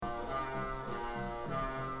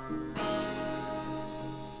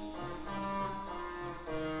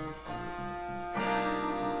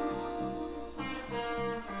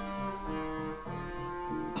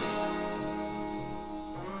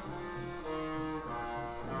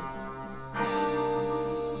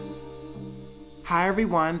Hi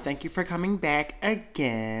everyone, thank you for coming back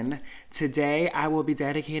again. Today I will be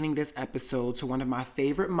dedicating this episode to one of my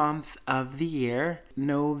favorite months of the year,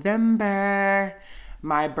 November.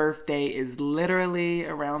 My birthday is literally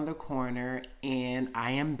around the corner and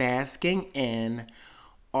I am basking in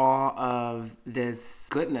all of this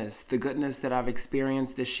goodness, the goodness that I've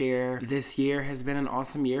experienced this year. This year has been an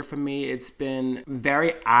awesome year for me. It's been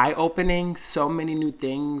very eye-opening. So many new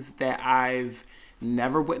things that I've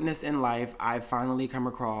never witnessed in life, I've finally come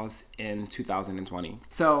across in 2020.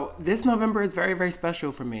 So this November is very, very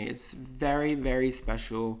special for me. It's very, very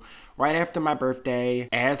special. Right after my birthday,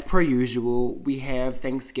 as per usual, we have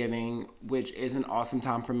Thanksgiving, which is an awesome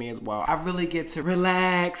time for me as well. I really get to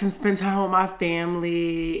relax and spend time with my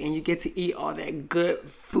family, and you get to eat all that good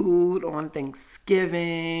food on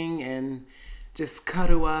Thanksgiving and just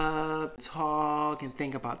cuddle up, talk, and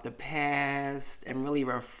think about the past and really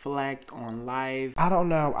reflect on life. I don't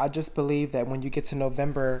know. I just believe that when you get to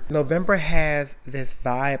November has this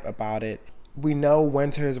vibe about it. We know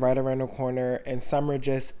winter is right around the corner and summer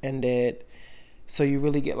just ended. So you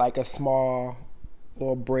really get like a small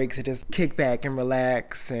little break to just kick back and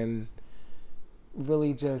relax and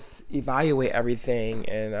really just evaluate everything.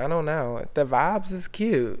 And I don't know. The vibes is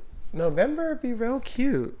cute. November be real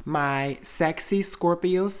cute. My sexy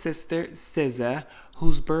Scorpio sister, SZA,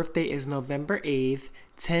 whose birthday is November 8th,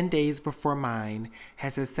 10 days before mine,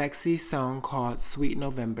 has a sexy song called Sweet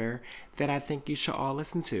November that I think you should all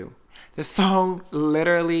listen to. The song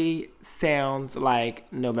literally sounds like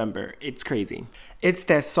November. It's crazy. It's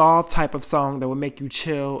that soft type of song that will make you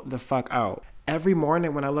chill the fuck out. Every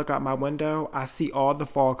morning when I look out my window, I see all the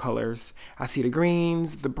fall colors. I see the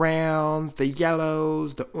greens, the browns, the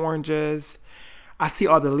yellows, the oranges. I see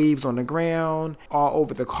all the leaves on the ground, all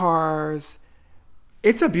over the cars.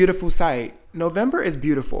 It's a beautiful sight. November is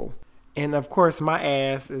beautiful. And of course, my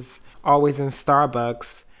ass is always in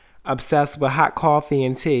Starbucks, obsessed with hot coffee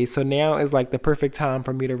and tea. So now is like the perfect time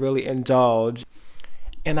for me to really indulge.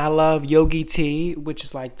 And I love yogi tea, which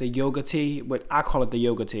is like the yoga tea, but I call it the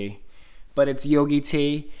yoga tea. But it's yogi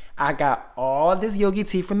tea. I got all this yogi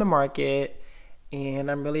tea from the market, and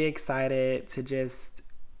I'm really excited to just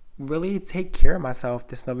really take care of myself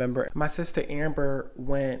this November. My sister Amber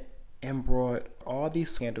went and brought all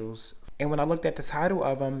these candles, and when I looked at the title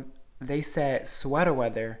of them, they said sweater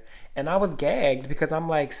weather, and I was gagged because I'm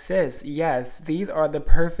like, sis, yes, these are the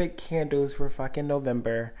perfect candles for fucking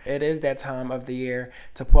November. It is that time of the year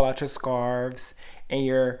to pull out your scarves and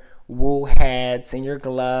your wool hats and your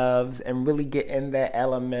gloves and really get in that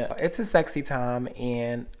element. It's a sexy time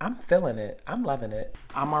and I'm feeling it. I'm loving it.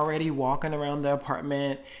 I'm already walking around the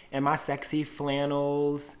apartment in my sexy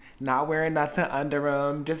flannels, not wearing nothing under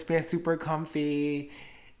them, just being super comfy,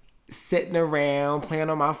 sitting around, playing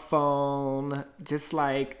on my phone, just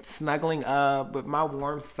like snuggling up with my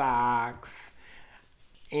warm socks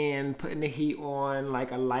and putting the heat on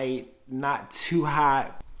like a light, not too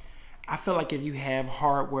hot. I feel like if you have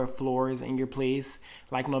hardwood floors in your place,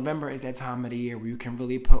 like November is that time of the year where you can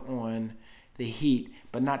really put on the heat,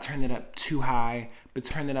 but not turn it up too high, but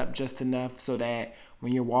turn it up just enough so that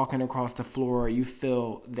when you're walking across the floor, you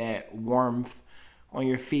feel that warmth on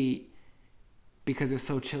your feet because it's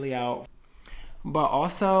so chilly out. But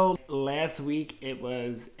also, last week it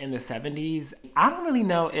was in the 70s. I don't really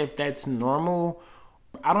know if that's normal.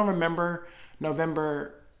 I don't remember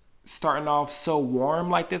November starting off so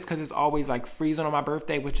warm like this because it's always like freezing on my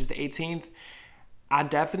birthday, which is the 18th. I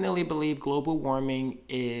definitely believe global warming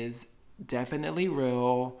is definitely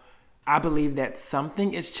real. I believe that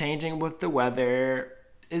something is changing with the weather.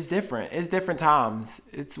 It's different. It's different times.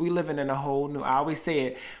 We living in a whole new, I always say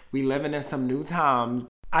it, we living in some new times.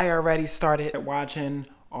 I already started watching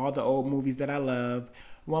all the old movies that I love.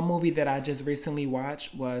 One movie that I just recently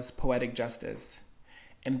watched was Poetic Justice.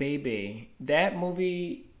 And baby, that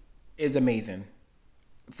movie is amazing.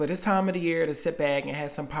 For this time of the year to sit back and have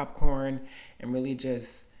some popcorn and really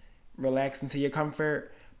just relax into your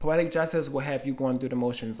comfort, Poetic Justice will have you going through the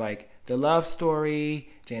motions like the love story,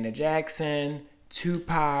 Janet Jackson,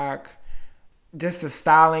 Tupac, just the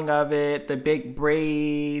styling of it, the big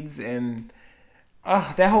braids, and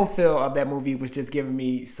that whole feel of that movie was just giving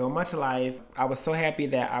me so much life. I was so happy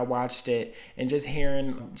that I watched it, and just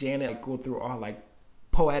hearing Janet go through all like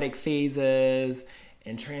poetic phases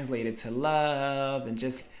and translate it to love and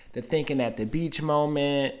just the thinking at the beach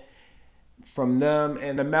moment from them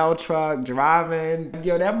and the mail truck driving.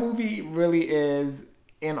 Yo, that movie really is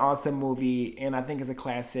an awesome movie, and I think it's a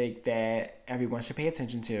classic that everyone should pay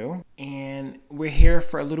attention to. And we're here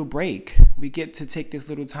for a little break. We get to take this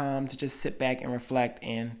little time to just sit back and reflect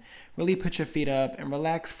and really put your feet up and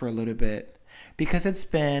relax for a little bit. because it's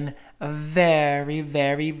been a very,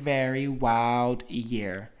 very, very wild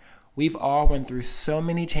year. We've all went through so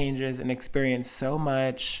many changes and experienced so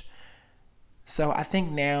much. So I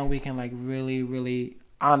think now we can like really, really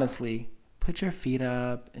honestly put your feet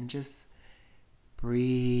up and just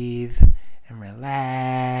breathe and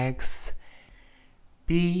relax.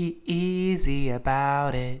 Be easy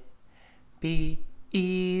about it. Be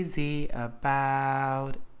easy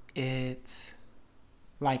about it.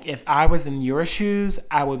 Like if I was in your shoes,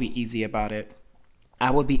 I would be easy about it.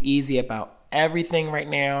 I would be easy about everything right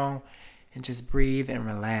now and just breathe and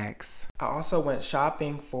relax. I also went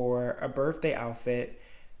shopping for a birthday outfit.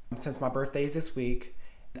 Since my birthday is this week,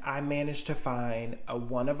 I managed to find a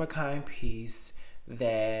one-of-a-kind piece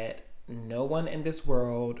that no one in this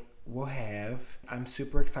world will have. I'm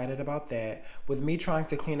super excited about that. With me trying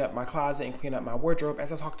to clean up my closet and clean up my wardrobe,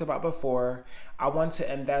 as I talked about before, I want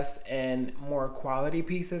to invest in more quality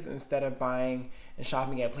pieces instead of buying and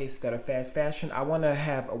shopping at places that are fast fashion. I want to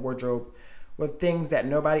have a wardrobe with things that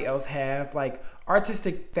nobody else have, like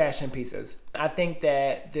artistic fashion pieces. I think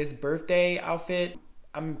that this birthday outfit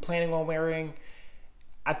I'm planning on wearing,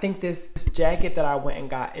 I think this jacket that I went and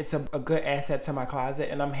got, it's a good asset to my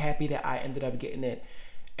closet, and I'm happy that I ended up getting it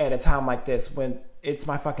at a time like this when it's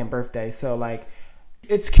my fucking birthday. So like,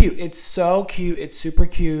 it's cute. It's so cute. It's super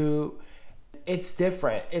cute. It's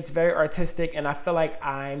different. It's very artistic, and I feel like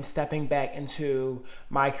I'm stepping back into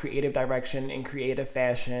my creative direction in creative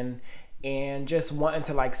fashion and just wanting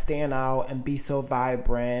to like stand out and be so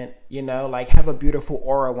vibrant, you know, like have a beautiful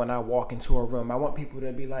aura when I walk into a room. I want people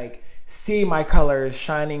to be like, see my colors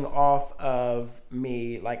shining off of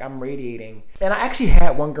me, like I'm radiating. And I actually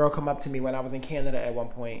had one girl come up to me when I was in Canada at one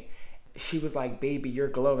point. She was like, baby, you're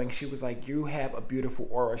glowing. She was like, you have a beautiful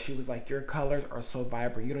aura. She was like, your colors are so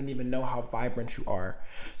vibrant. You don't even know how vibrant you are.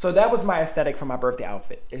 So that was my aesthetic for my birthday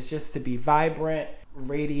outfit. It's just to be vibrant,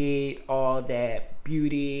 radiate all that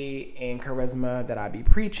beauty and charisma that I be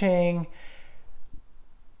preaching.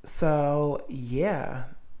 So yeah,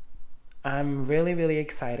 I'm really, really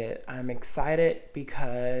excited. I'm excited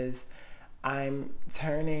because I'm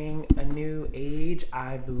turning a new age.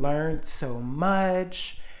 I've learned so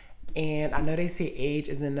much. And I know they say age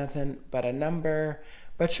isn't nothing but a number,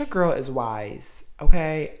 but your girl is wise,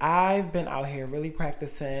 okay? I've been out here really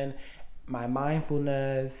practicing my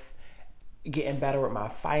mindfulness, getting better with my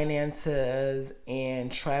finances, and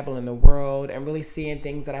traveling the world and really seeing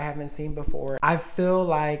things that I haven't seen before. I feel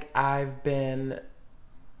like I've been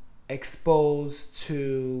exposed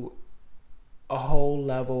to a whole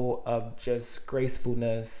level of just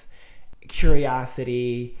gracefulness,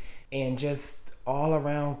 curiosity, and just all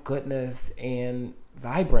around goodness and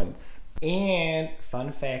vibrance. And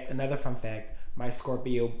another fun fact, my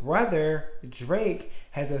Scorpio brother, Drake,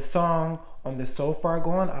 has a song on the So Far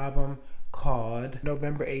Gone album called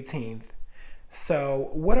November 18th. So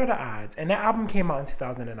what are the odds? And that album came out in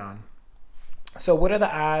 2009. So what are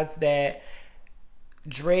the odds that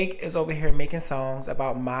Drake is over here making songs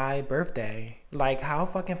about my birthday? Like, how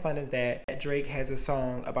fucking fun is that? Drake has a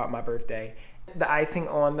song about my birthday. The icing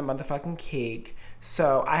on the motherfucking cake.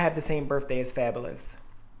 So I have the same birthday as Fabulous.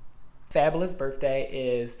 Fabulous' birthday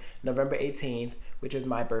is November 18th, which is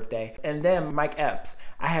my birthday. And then Mike Epps.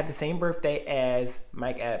 I have the same birthday as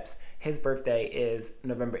Mike Epps. His birthday is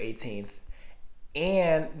November 18th.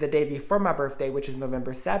 And the day before my birthday, which is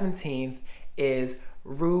November 17th, is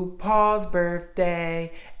RuPaul's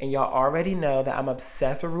birthday. And y'all already know that I'm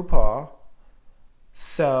obsessed with RuPaul.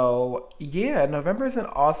 So yeah, November is an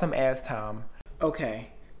awesome ass time. Okay,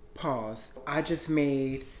 pause. I just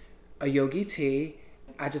made a yogi tea.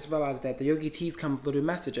 I just realized that the yogi teas come with little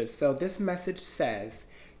messages. So this message says,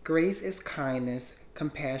 grace is kindness,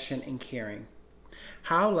 compassion, and caring.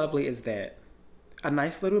 How lovely is that? A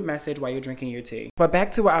nice little message while you're drinking your tea. But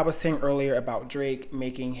back to what I was saying earlier about Drake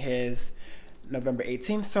making his November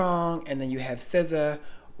 18th song, and then you have SZA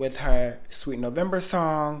with her Sweet November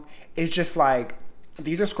song. It's just like,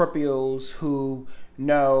 these are Scorpios who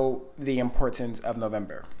know the importance of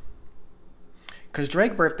November. Because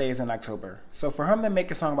Drake's birthday is in October. So for him to make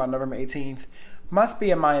a song about November 18th must be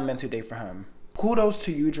a monumental day for him. Kudos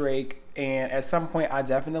to you, Drake. And at some point, I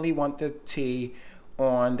definitely want the tea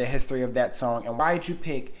on the history of that song. And why did you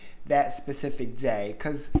pick that specific day?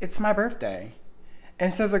 Because it's my birthday.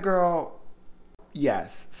 And SZA girl,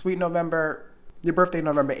 yes, Sweet November, your birthday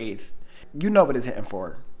November 8th. You know what it's hitting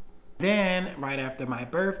for. Then, right after my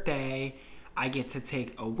birthday, I get to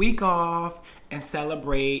take a week off and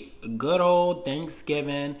celebrate good old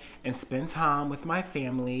Thanksgiving and spend time with my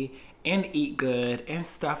family and eat good and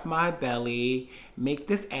stuff my belly, make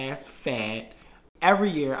this ass fat. Every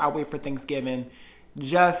year, I wait for Thanksgiving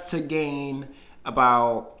just to gain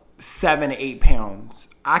about 7 to 8 pounds.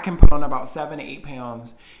 I can put on about 7 to 8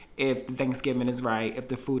 pounds if the Thanksgiving is right, if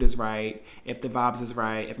the food is right, if the vibes is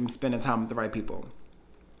right, if I'm spending time with the right people.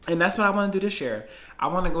 And that's what I want to do this year. I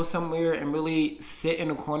want to go somewhere and really sit in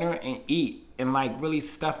a corner and eat and like really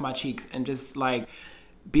stuff my cheeks and just like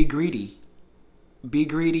be greedy. Be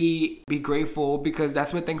greedy, be grateful, because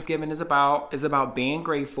that's what Thanksgiving is about. It's about being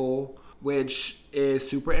grateful, which is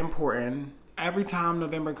super important. Every time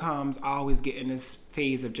November comes, I always get in this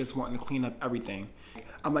phase of just wanting to clean up everything.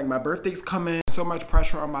 I'm like, my birthday's coming, so much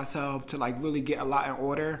pressure on myself to like really get a lot in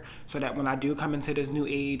order so that when I do come into this new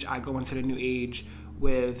age, I go into the new age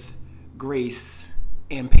with grace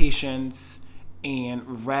and patience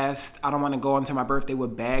and rest. I don't want to go into my birthday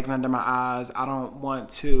with bags under my eyes. I don't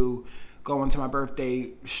want to go into my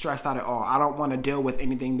birthday stressed out at all. I don't want to deal with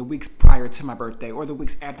anything the weeks prior to my birthday or the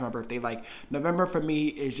weeks after my birthday. Like, November for me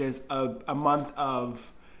is just a month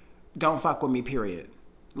of don't fuck with me, period.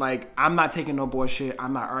 Like, I'm not taking no bullshit.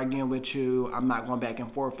 I'm not arguing with you. I'm not going back and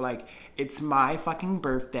forth. Like, it's my fucking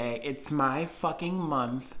birthday. It's my fucking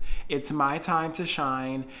month. It's my time to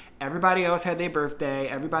shine. Everybody else had their birthday.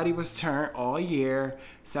 Everybody was turned all year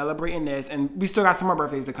celebrating this. And we still got some more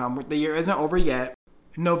birthdays to come. The year isn't over yet.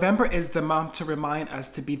 November is the month to remind us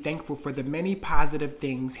to be thankful for the many positive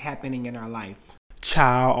things happening in our life.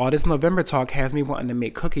 Child, all this November talk has me wanting to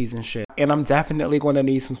make cookies and shit. And I'm definitely going to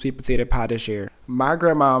need some sweet potato pie this year. My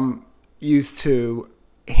grandma used to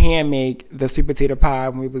hand make the sweet potato pie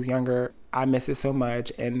when we was younger. I miss it so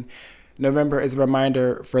much. And November is a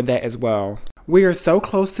reminder for that as well. We are so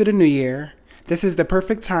close to the new year. This is the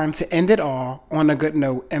perfect time to end it all on a good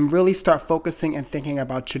note and really start focusing and thinking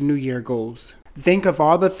about your new year goals. Think of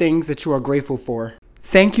all the things that you are grateful for.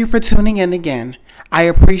 Thank you for tuning in again. I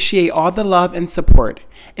appreciate all the love and support.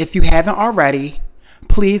 If you haven't already,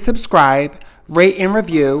 please subscribe, rate and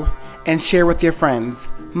review, and share with your friends.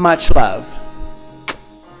 Much love.